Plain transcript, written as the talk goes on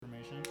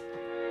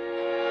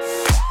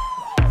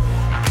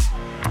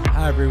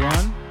Hi,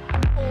 everyone.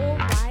 All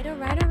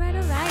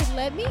right.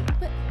 Let me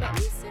sit for a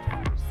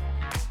second.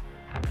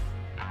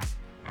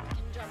 I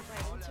can jump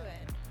right into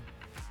it.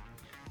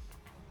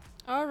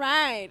 All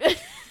right.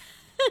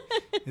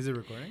 Is it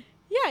recording?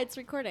 Yeah, it's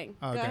recording.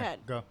 Oh, Go okay, ahead.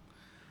 go.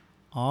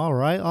 All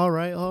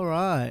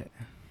right.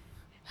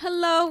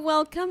 Hello,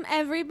 welcome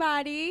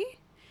everybody.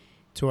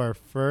 To our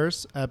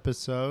first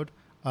episode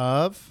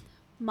of...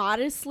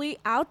 Modestly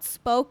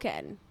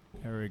Outspoken.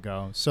 There we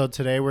go. So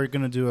today we're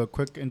going to do a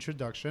quick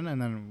introduction, and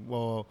then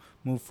we'll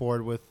move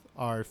forward with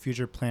our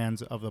future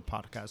plans of the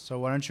podcast. So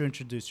why don't you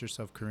introduce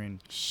yourself, Kareen,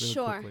 really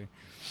quickly?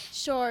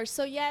 Sure.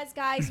 So yes,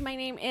 guys, my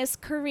name is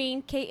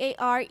Kareen,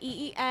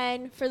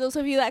 Kareen. For those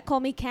of you that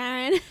call me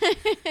Karen,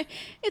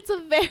 it's a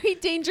very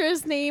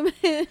dangerous name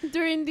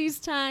during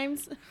these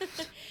times.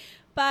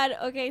 But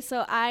okay,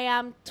 so I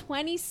am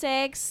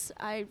 26.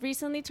 I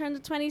recently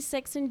turned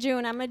 26 in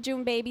June. I'm a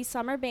June baby,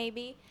 summer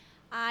baby.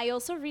 I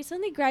also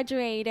recently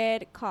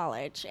graduated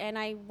college, and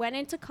I went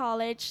into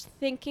college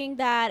thinking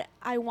that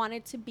I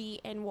wanted to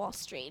be in Wall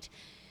Street.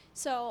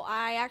 So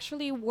I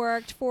actually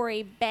worked for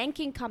a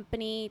banking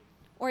company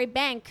or a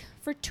bank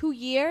for 2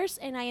 years,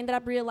 and I ended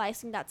up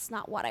realizing that's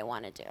not what I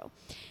want to do.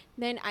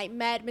 Then I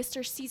met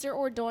Mr. Cesar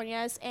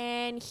Ordonez,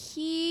 and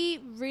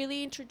he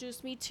really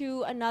introduced me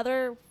to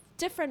another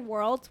different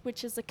world,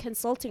 which is the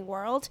consulting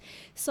world.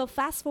 So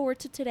fast forward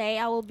to today,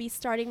 I will be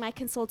starting my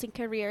consulting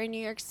career in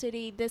New York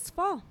City this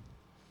fall.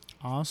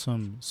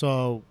 Awesome.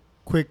 So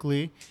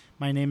quickly,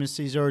 my name is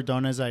Cesar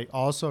Ordonez. I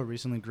also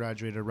recently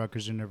graduated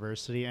Rutgers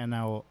University, and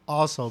I will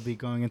also be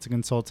going into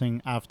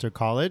consulting after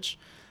college.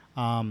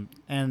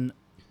 And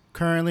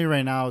currently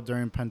right now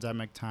during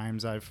pandemic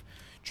times, I've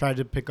tried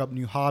to pick up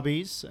new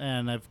hobbies,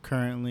 and I've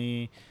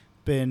currently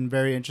been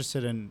very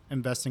interested in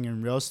investing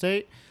in real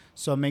estate.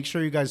 So make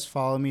sure you guys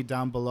follow me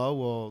down below.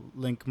 We'll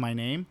link my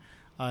name.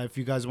 If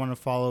you guys want to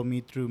follow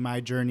me through my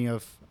journey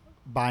of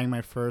buying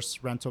my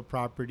first rental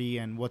property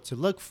and what to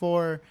look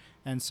for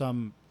and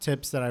some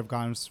tips that I've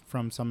gotten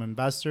from some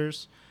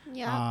investors.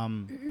 Yeah.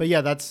 But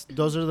yeah,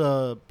 those are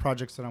the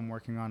projects that I'm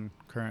working on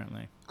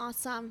currently.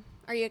 Awesome.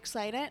 Are you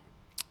excited?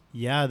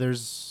 Yeah,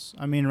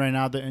 right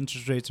now the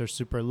interest rates are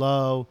super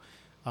low.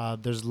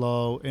 There's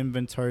low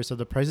inventory, so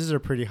the prices are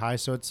pretty high.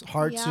 So it's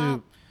hard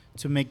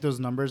to make those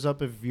numbers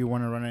up if you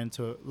want to run it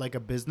into like a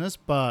business.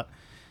 But,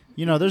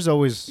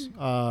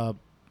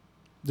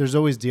 there's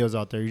always deals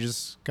out there. You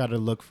just got to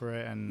look for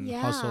it and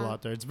hustle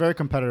out there. It's very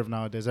competitive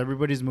nowadays.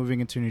 Everybody's moving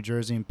into New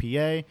Jersey and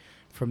PA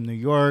from New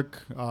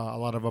York. A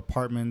lot of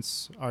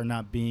apartments are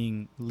not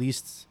being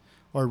leased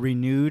or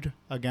renewed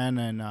again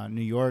in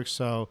New York.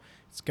 So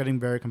it's getting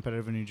very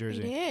competitive in New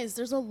Jersey. It is.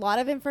 There's a lot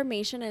of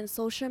information, and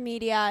social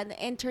media and the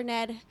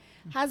internet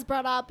has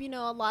brought up, a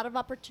lot of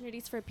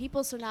opportunities for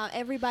people. So now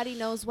everybody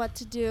knows what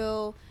to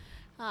do.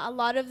 A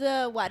lot of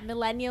the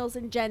millennials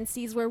and Gen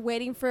Zs were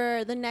waiting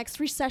for the next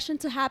recession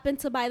to happen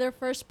to buy their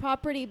first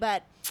property,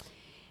 but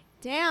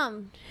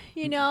damn,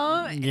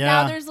 now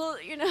there's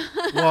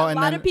a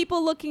lot of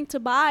people looking to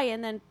buy,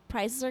 and then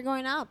prices are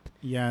going up.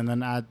 Yeah, and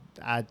then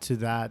add to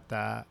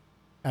that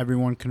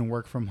everyone can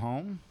work from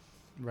home,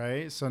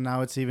 right? So now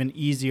it's even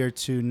easier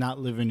to not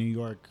live in New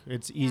York.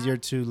 It's easier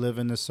to live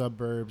in the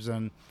suburbs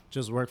and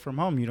just work from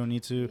home. You don't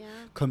need to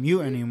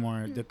commute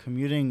anymore. The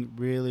commuting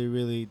really,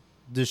 really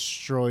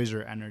destroys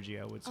your energy,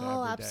 I would say.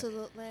 Oh, every day.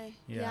 Absolutely.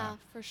 Yeah,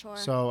 for sure.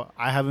 So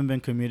I haven't been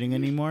commuting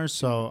anymore,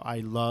 so I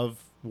love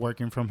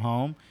working from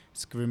home.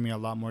 It's giving me a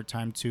lot more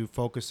time to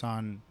focus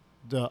on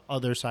the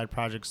other side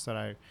projects that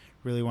I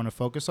really want to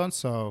focus on.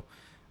 So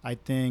I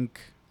think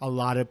a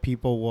lot of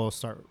people will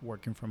start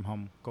working from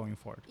home going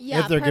forward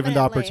if they're given the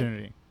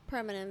opportunity.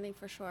 Permanently,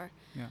 for sure.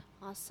 Yeah.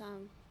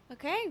 Awesome.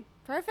 Okay,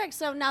 perfect.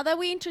 So now that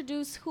we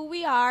introduce who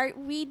we are,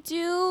 we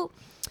do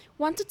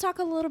want to talk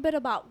a little bit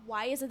about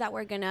why is it that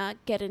we're going to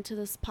get into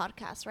this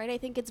podcast, right? I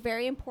think it's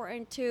very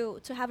important to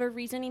have a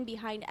reasoning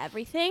behind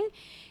everything,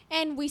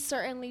 and we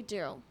certainly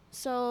do.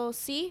 So,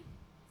 if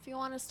you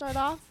want to start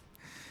off.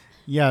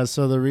 Yeah,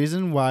 so the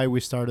reason why we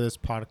started this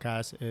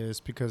podcast is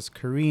because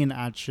Kareen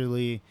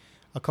actually,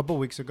 a couple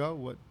weeks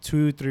ago,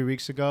 2-3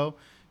 weeks ago,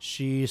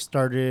 she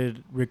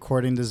started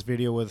recording this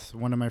video with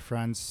one of my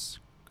friends,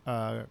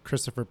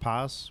 Christopher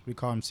Pass. We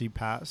call him C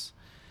Pass.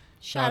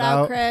 Shout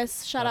out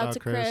Chris. Shout out to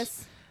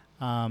Chris.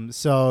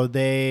 So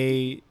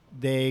they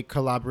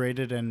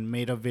collaborated and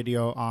made a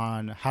video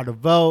on how to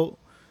vote,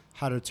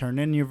 how to turn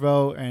in your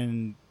vote,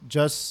 and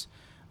just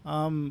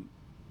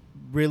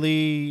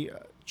really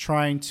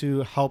trying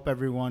to help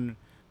everyone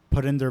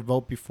put in their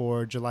vote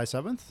before July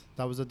 7th.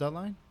 That was the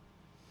deadline,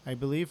 I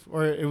believe.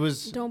 Or it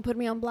was... Don't put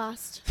me on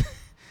blast.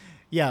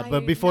 Yeah,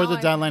 but before the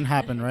deadline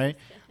happened, right?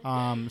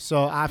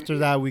 So after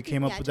that, we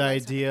came up with the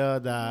idea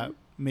that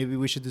maybe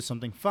we should do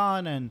something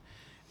fun and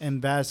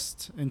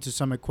invest into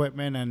some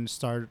equipment and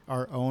start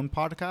our own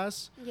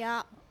podcast.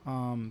 Yeah.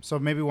 So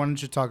maybe why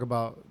don't you talk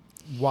about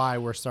why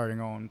we're starting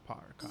our own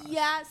podcast?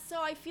 Yeah,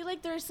 so I feel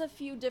like there's a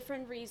few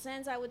different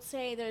reasons. I would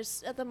say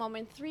there's at the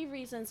moment 3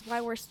 reasons why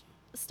we're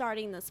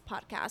starting this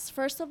podcast.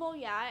 First of all,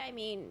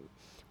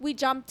 we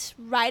jumped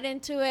right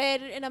into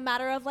it in a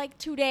matter of like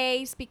 2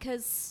 days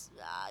because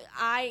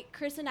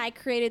Chris and I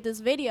created this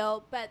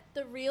video. But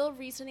the real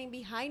reasoning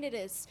behind it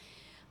is,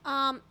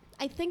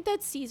 I think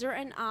that Caesar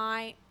and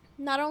I,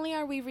 not only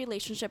are we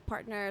relationship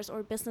partners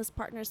or business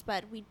partners,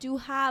 but we do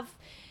have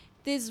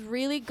this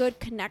really good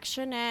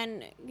connection,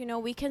 and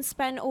we can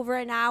spend over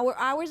an hour,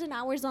 hours and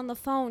hours on the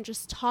phone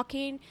just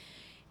talking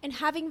and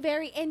having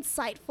very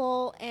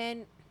insightful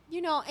and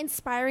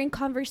inspiring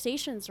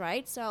conversations,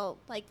 right? So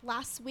like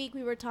last week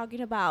we were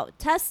talking about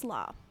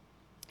Tesla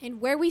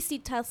and where we see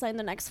Tesla in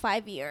the next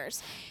 5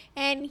 years,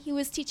 and he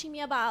was teaching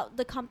me about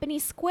the company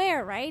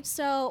Square, right?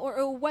 So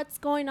or what's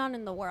going on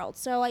in the world.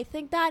 So I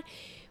think that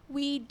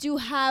we do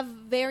have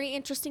very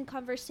interesting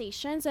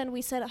conversations, and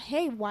we said,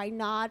 hey, why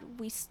not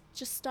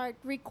just start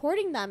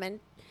recording them and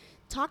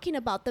talking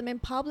about them in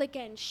public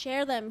and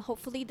share them.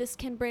 Hopefully this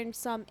can bring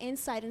some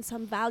insight and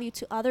some value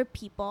to other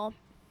people.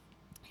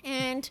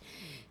 And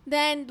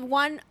then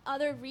one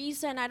other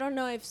reason, I don't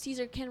know if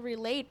Caesar can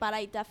relate, but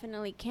I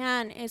definitely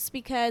can, is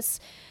because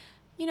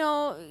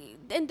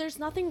and there's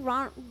nothing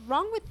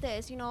wrong with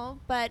this,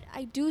 but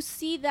I do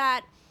see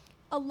that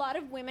a lot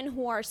of women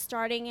who are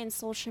starting in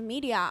social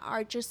media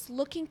are just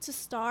looking to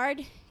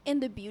start in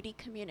the beauty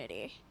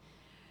community.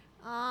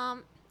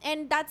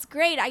 And that's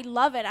great. I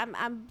love it.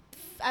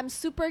 I'm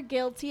super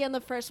guilty and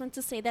the first one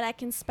to say that I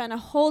can spend a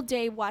whole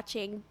day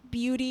watching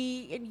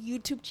beauty and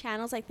YouTube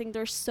channels. I think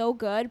they're so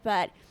good.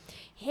 But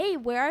hey,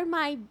 where are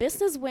my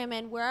business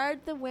women? Where are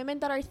the women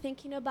that are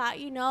thinking about,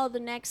 the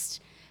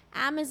next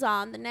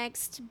Amazon, the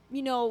next,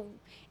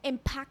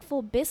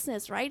 impactful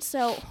business, right?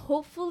 So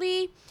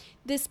hopefully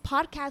this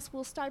podcast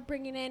will start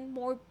bringing in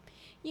more,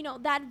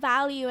 that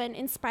value and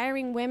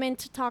inspiring women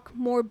to talk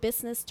more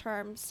business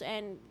terms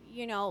and,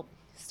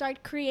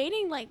 start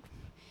creating like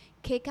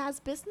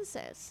kick-ass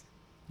businesses.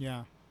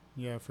 Yeah,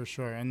 for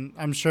sure. And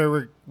I'm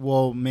sure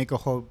we'll make a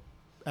whole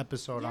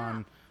episode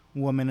on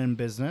women in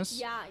business.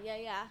 Yeah.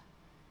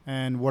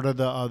 And what are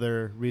the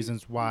other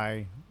reasons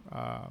why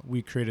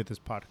we created this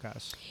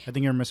podcast? I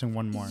think you're missing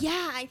one more.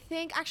 Yeah, I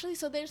think actually,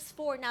 so there's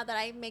 4 now that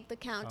I make the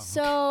count. Oh,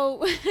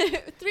 so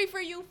 3 for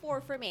you,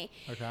 4 for me.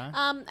 Okay.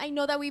 I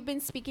know that we've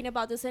been speaking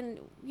about this, and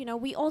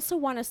we also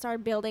want to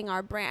start building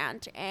our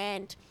brand,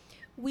 and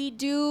we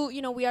do,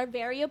 we are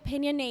very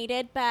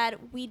opinionated,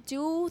 but we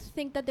do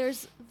think that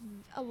there's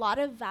a lot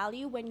of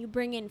value when you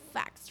bring in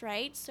facts,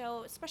 right?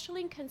 So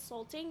especially in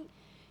consulting,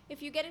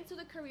 if you get into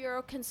the career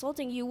of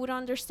consulting, you would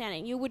understand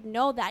it. You would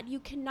know that you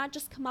cannot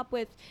just come up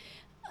with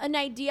an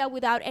idea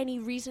without any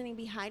reasoning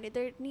behind it.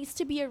 There needs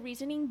to be a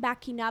reasoning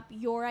backing up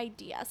your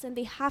ideas, and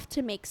they have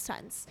to make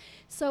sense.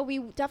 So we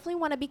definitely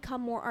want to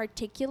become more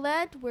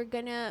articulate. We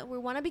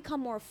want to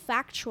become more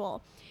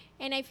factual.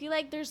 And I feel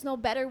like there's no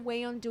better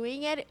way on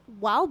doing it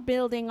while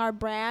building our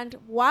brand,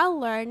 while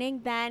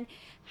learning, than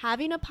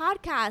having a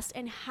podcast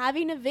and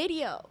having a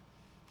video.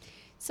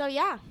 So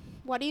yeah,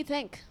 what do you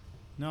think?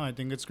 No, I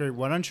think it's great.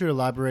 Why don't you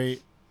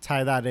elaborate,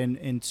 tie that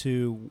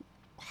into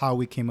how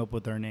we came up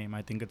with our name?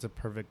 I think it's a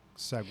perfect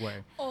segue.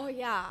 Oh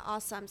yeah,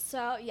 awesome.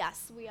 So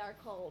yes, we are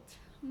called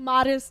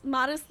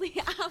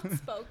Modestly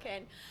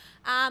Outspoken.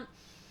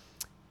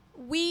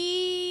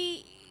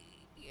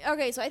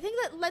 Okay, so I think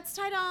that let's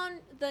tie down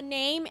the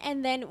name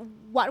and then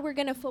what we're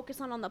going to focus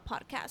on the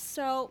podcast.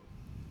 So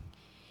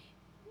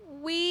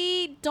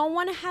we don't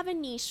want to have a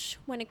niche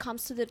when it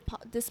comes to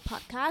this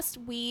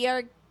podcast. We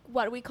are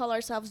what we call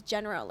ourselves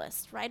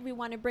generalists, right? We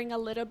want to bring a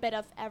little bit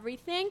of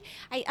everything.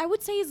 I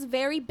would say it's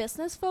very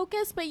business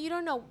focused, but you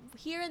don't know,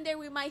 here and there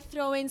we might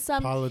throw in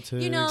some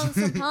politics,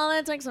 some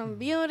politics, some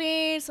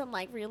beauty, some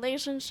like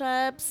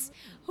relationships.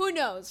 Who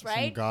knows,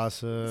 right?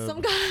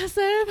 Some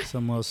gossip.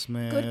 Some Will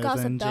Smith. Good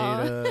gossip, and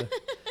Jada.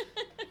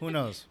 Who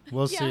knows?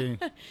 We'll see.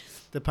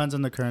 Depends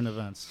on the current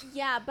events.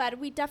 Yeah, but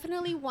we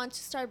definitely want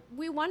to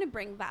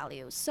bring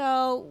value.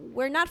 So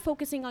we're not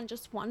focusing on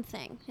just one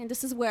thing. And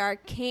this is where our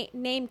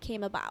name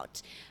came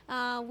about.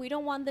 We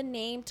don't want the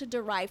name to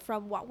derive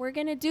from what we're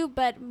going to do,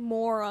 but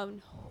more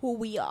on who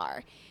we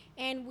are.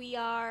 And we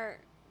are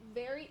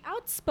very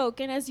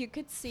outspoken, as you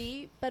could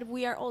see, but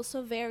we are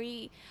also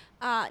very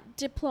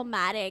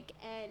diplomatic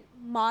and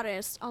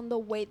modest on the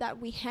way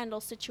that we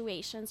handle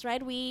situations,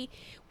 right?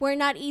 We're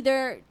not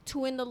either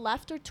too in the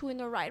left or too in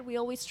the right. We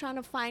always trying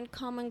to find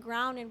common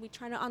ground, and we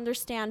trying to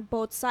understand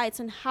both sides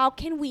and how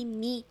can we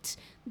meet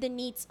the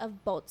needs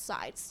of both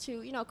sides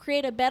to,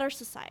 create a better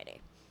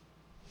society.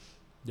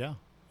 Yeah,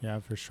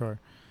 for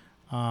sure.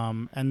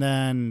 And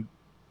then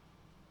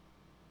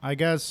I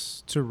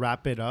guess to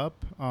wrap it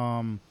up,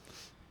 going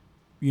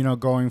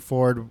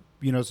forward,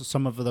 so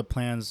some of the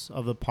plans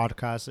of the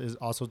podcast is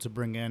also to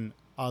bring in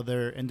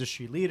other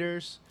industry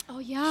leaders. Oh,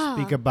 yeah.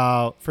 Speak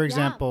about, for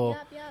example,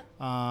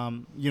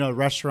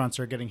 restaurants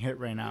are getting hit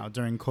right now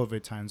during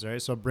COVID times,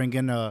 right? So bring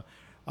in a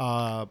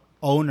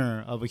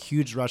owner of a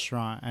huge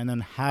restaurant and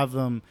then have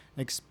them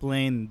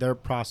explain their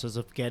process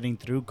of getting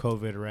through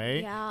COVID,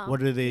 right? Yeah.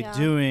 What are they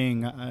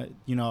doing?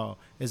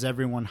 Is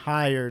everyone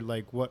hired?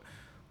 Like what?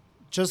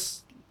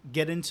 Just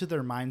get into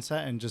their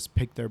mindset and just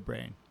pick their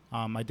brain.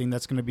 I think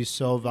that's going to be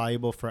so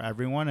valuable for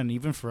everyone, and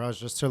even for us,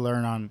 just to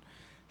learn on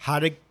how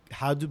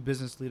do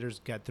business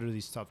leaders get through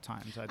these tough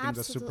times. I think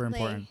that's super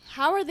important.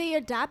 How are they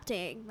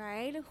adapting,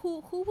 right?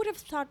 Who would have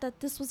thought that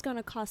this was going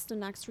to cause the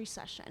next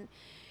recession?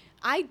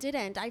 I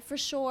didn't.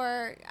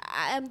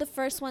 I'm the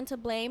first one to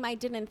blame. I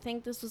didn't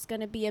think this was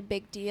going to be a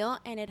big deal,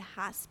 and it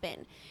has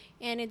been.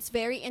 And it's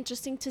very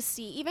interesting to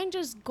see, even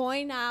just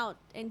going out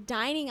and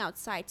dining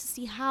outside, to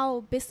see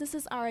how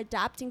businesses are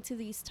adapting to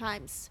these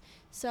times.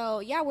 So,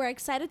 yeah, we're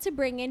excited to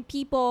bring in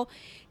people,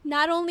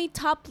 not only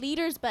top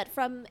leaders, but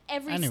from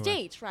every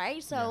stage,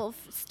 right? So,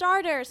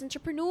 starters,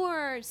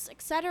 entrepreneurs,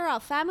 etc.,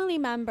 family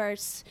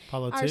members,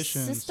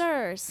 politicians, our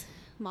sisters,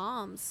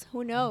 moms,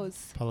 who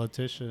knows?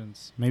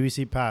 Politicians, maybe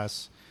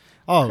CPAS.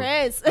 Oh,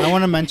 Chris. I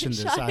want to mention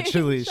this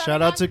actually.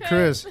 Shout out to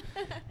Chris.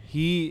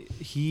 He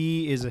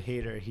is a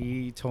hater.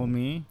 He told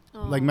me,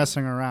 like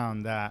messing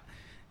around, that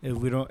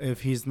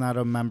if he's not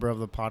a member of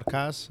the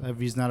podcast, if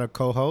he's not a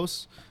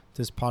co-host,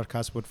 this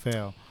podcast would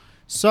fail.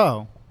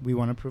 So we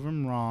want to prove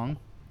him wrong.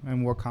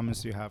 And what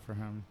comments do you have for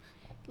him?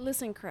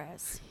 Listen,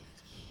 Chris,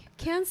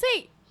 can't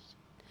say,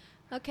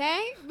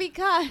 okay?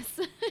 Because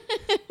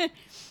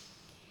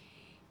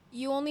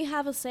you only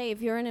have a say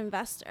if you're an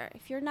investor.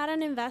 If you're not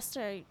an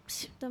investor,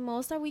 the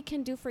most that we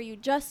can do for you,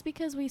 just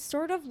because we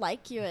sort of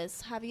like you,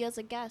 is have you as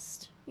a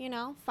guest.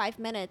 5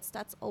 minutes.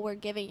 That's all we're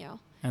giving you.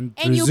 And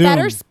you Zoom,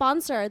 better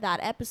sponsor that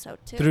episode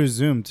too. Through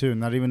Zoom too,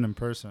 not even in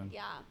person.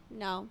 Yeah,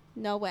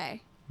 no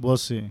way. We'll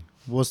see.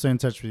 We'll stay in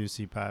touch with you,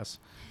 CPAS.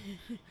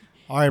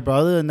 All right, bro.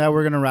 Other than that,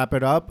 we're gonna wrap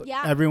it up.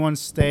 Yeah. Everyone,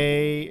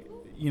 follow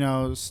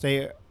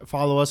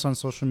us on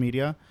social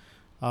media.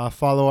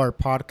 Follow our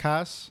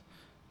podcast,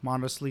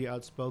 Modestly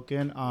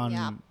Outspoken,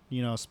 on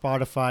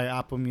Spotify,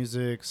 Apple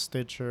Music,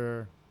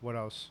 Stitcher. What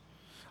else?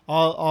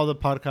 All the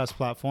podcast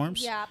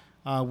platforms. Yeah.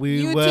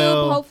 We YouTube,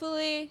 will,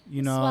 hopefully.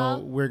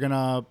 We're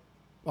gonna.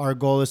 Our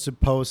goal is to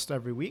post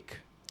every week.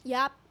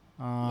 Yep.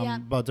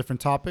 About different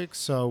topics,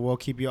 so we'll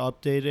keep you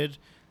updated.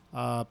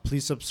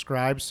 Please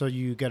subscribe so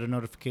you get a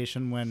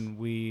notification when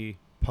we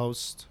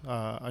post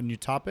a new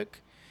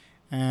topic.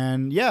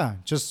 And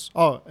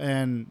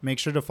and make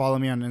sure to follow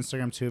me on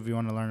Instagram too if you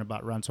want to learn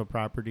about rental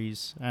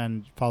properties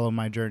and follow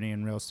my journey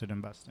in real estate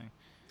investing.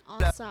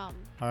 Awesome.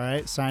 All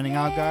right, signing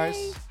out,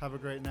 guys. Have a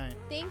great night.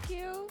 Thank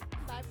you.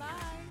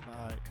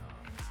 Bye-bye. Bye.